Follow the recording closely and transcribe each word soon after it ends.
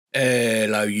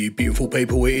Hello you beautiful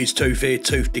people, it is Tooth here,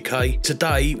 Tooth Decay.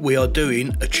 Today we are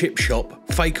doing a chip shop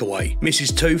Fakeaway.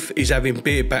 Mrs Tooth is having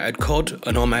beer battered cod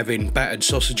and I'm having battered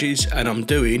sausages, and I'm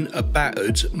doing a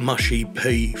battered mushy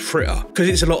pea fritter. Because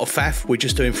it's a lot of faff, we're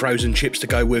just doing frozen chips to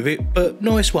go with it, but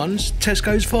nice ones,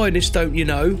 Tesco's finest, don't you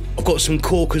know. I've got some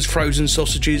Corker's frozen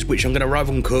sausages which I'm going to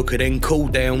oven cook and then cool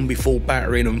down before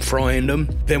battering and frying them.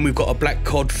 Then we've got a black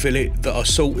cod fillet that I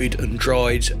salted and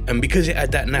dried, and because it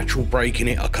had that natural break in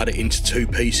it, I cut it into 2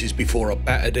 pieces before I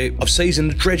battered it. I've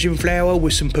seasoned the dredging flour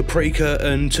with some paprika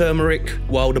and turmeric,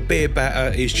 while the beer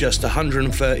batter is just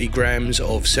 130 grams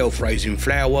of self-raising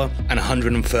flour and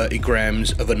 130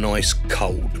 grams of a nice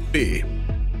cold beer.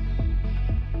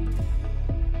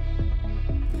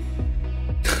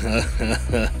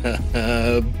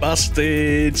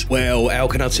 Busted! Well, how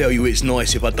can I tell you it's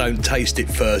nice if I don't taste it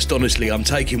first? Honestly, I'm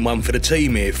taking one for the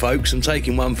team here, folks. I'm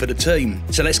taking one for the team.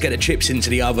 So let's get the chips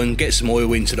into the oven, get some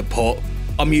oil into the pot.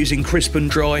 I'm using crisp and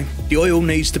dry. The oil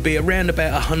needs to be around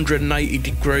about 180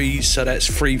 degrees, so that's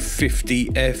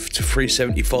 350F to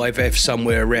 375F,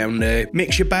 somewhere around there.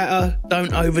 Mix your batter,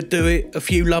 don't overdo it, a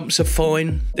few lumps are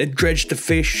fine. Then dredge the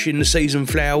fish in the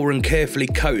seasoned flour and carefully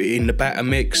coat it in the batter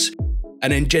mix,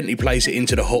 and then gently place it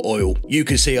into the hot oil. You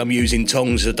can see I'm using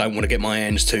tongs, I don't want to get my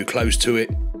hands too close to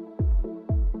it.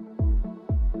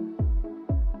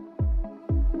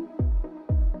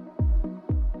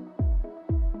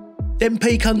 Then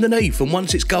peek underneath, and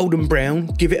once it's golden brown,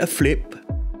 give it a flip.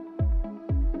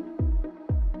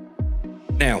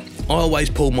 Now, I always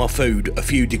pull my food a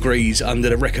few degrees under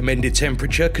the recommended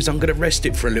temperature because I'm going to rest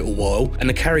it for a little while and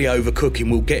the carryover cooking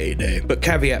will get it there. But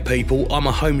caveat people, I'm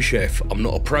a home chef, I'm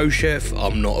not a pro chef,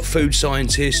 I'm not a food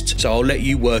scientist, so I'll let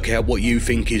you work out what you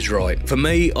think is right. For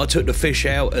me, I took the fish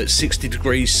out at 60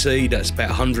 degrees C, that's about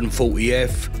 140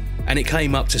 F, and it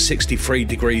came up to 63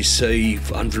 degrees C,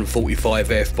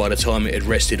 145 F by the time it had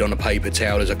rested on a paper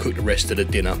towel as I cooked the rest of the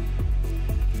dinner.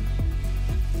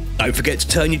 Don't forget to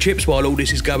turn your chips while all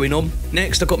this is going on.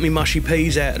 Next, I got my mushy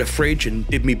peas out of the fridge and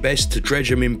did my best to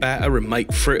dredge them in batter and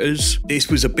make fritters. This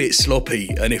was a bit sloppy,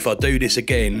 and if I do this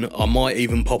again, I might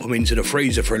even pop them into the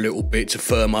freezer for a little bit to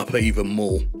firm up even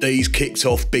more. These kicked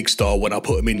off big style when I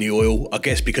put them in the oil, I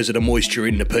guess because of the moisture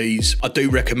in the peas. I do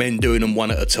recommend doing them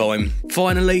one at a time.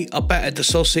 Finally, I battered the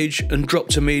sausage and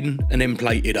dropped them in and then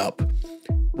plated up.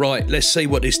 Right, let's see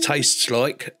what this tastes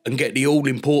like and get the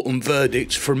all-important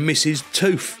verdict from Mrs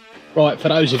Tooth. Right, for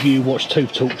those of you who watch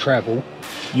Tooth Talk Travel,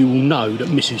 you will know that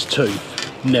Mrs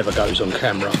Tooth never goes on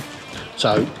camera.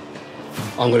 So,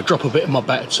 I'm going to drop a bit of my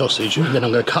battered sausage and then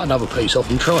I'm going to cut another piece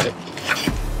off and try it.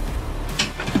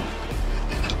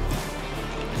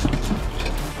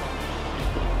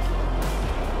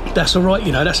 That's alright,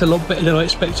 you know, that's a lot better than I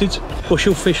expected. What's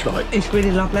your fish like? It's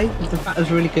really lovely, the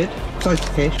batter's really good. Close to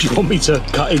fish. Do you want me to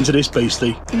cut into this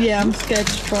beastie? Yeah, I'm scared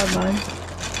to try mine.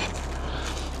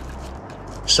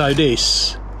 So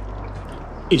this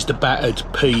is the battered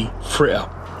pea fritter.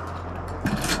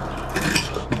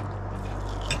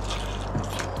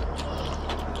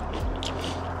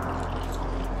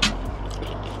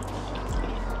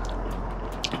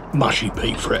 Mushy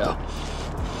pea fritter.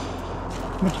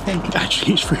 What do you think?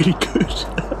 Actually, it's really good.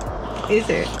 Is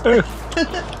it?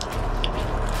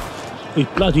 These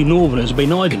bloody Northerners have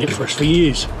been hiding it for us for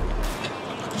years.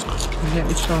 Let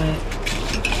me try it.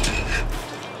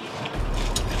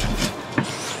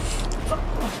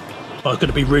 I was going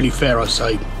to be really fair, I'd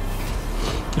say.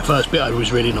 The first bit over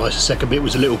was really nice, the second bit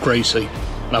was a little greasy,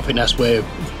 and I think that's where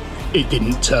it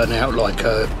didn't turn out like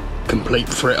a complete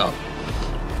fritter.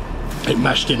 It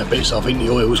mashed in a bit, so I think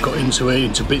the oil's got into it,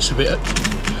 into bits of it.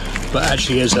 But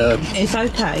actually as a... It's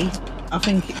okay. I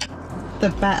think the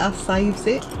batter saves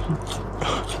it.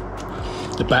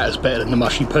 The batter's better than the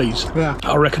mushy peas. Yeah.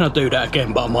 I reckon I'd do that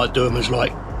again, but I might do them as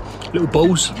like little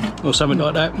balls or something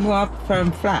like that. Well, I prefer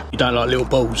them flat. You don't like little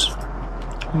balls?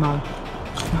 No.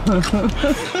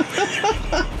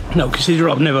 No, consider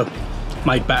I've never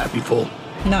made batter before.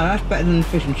 No, that's better than the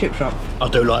fish and chip shop. I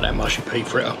do like that mushy pea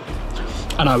fritter.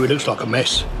 I know it looks like a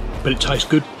mess, but it tastes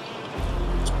good.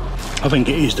 I think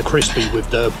it is the crispy with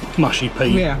the mushy pea.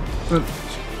 Yeah, but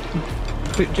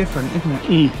it's a bit different,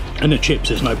 isn't it? And the chips,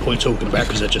 there's no point talking about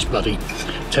because they're just bloody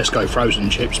Tesco frozen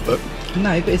chips, but...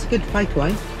 No, but it's a good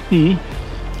takeaway.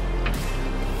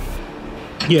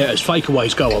 Yeah, as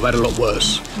fakeaways go, I've had a lot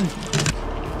worse.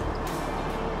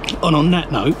 And on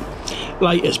that note,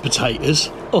 laters potatoes,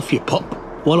 off you pop,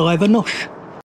 while I have a nosh.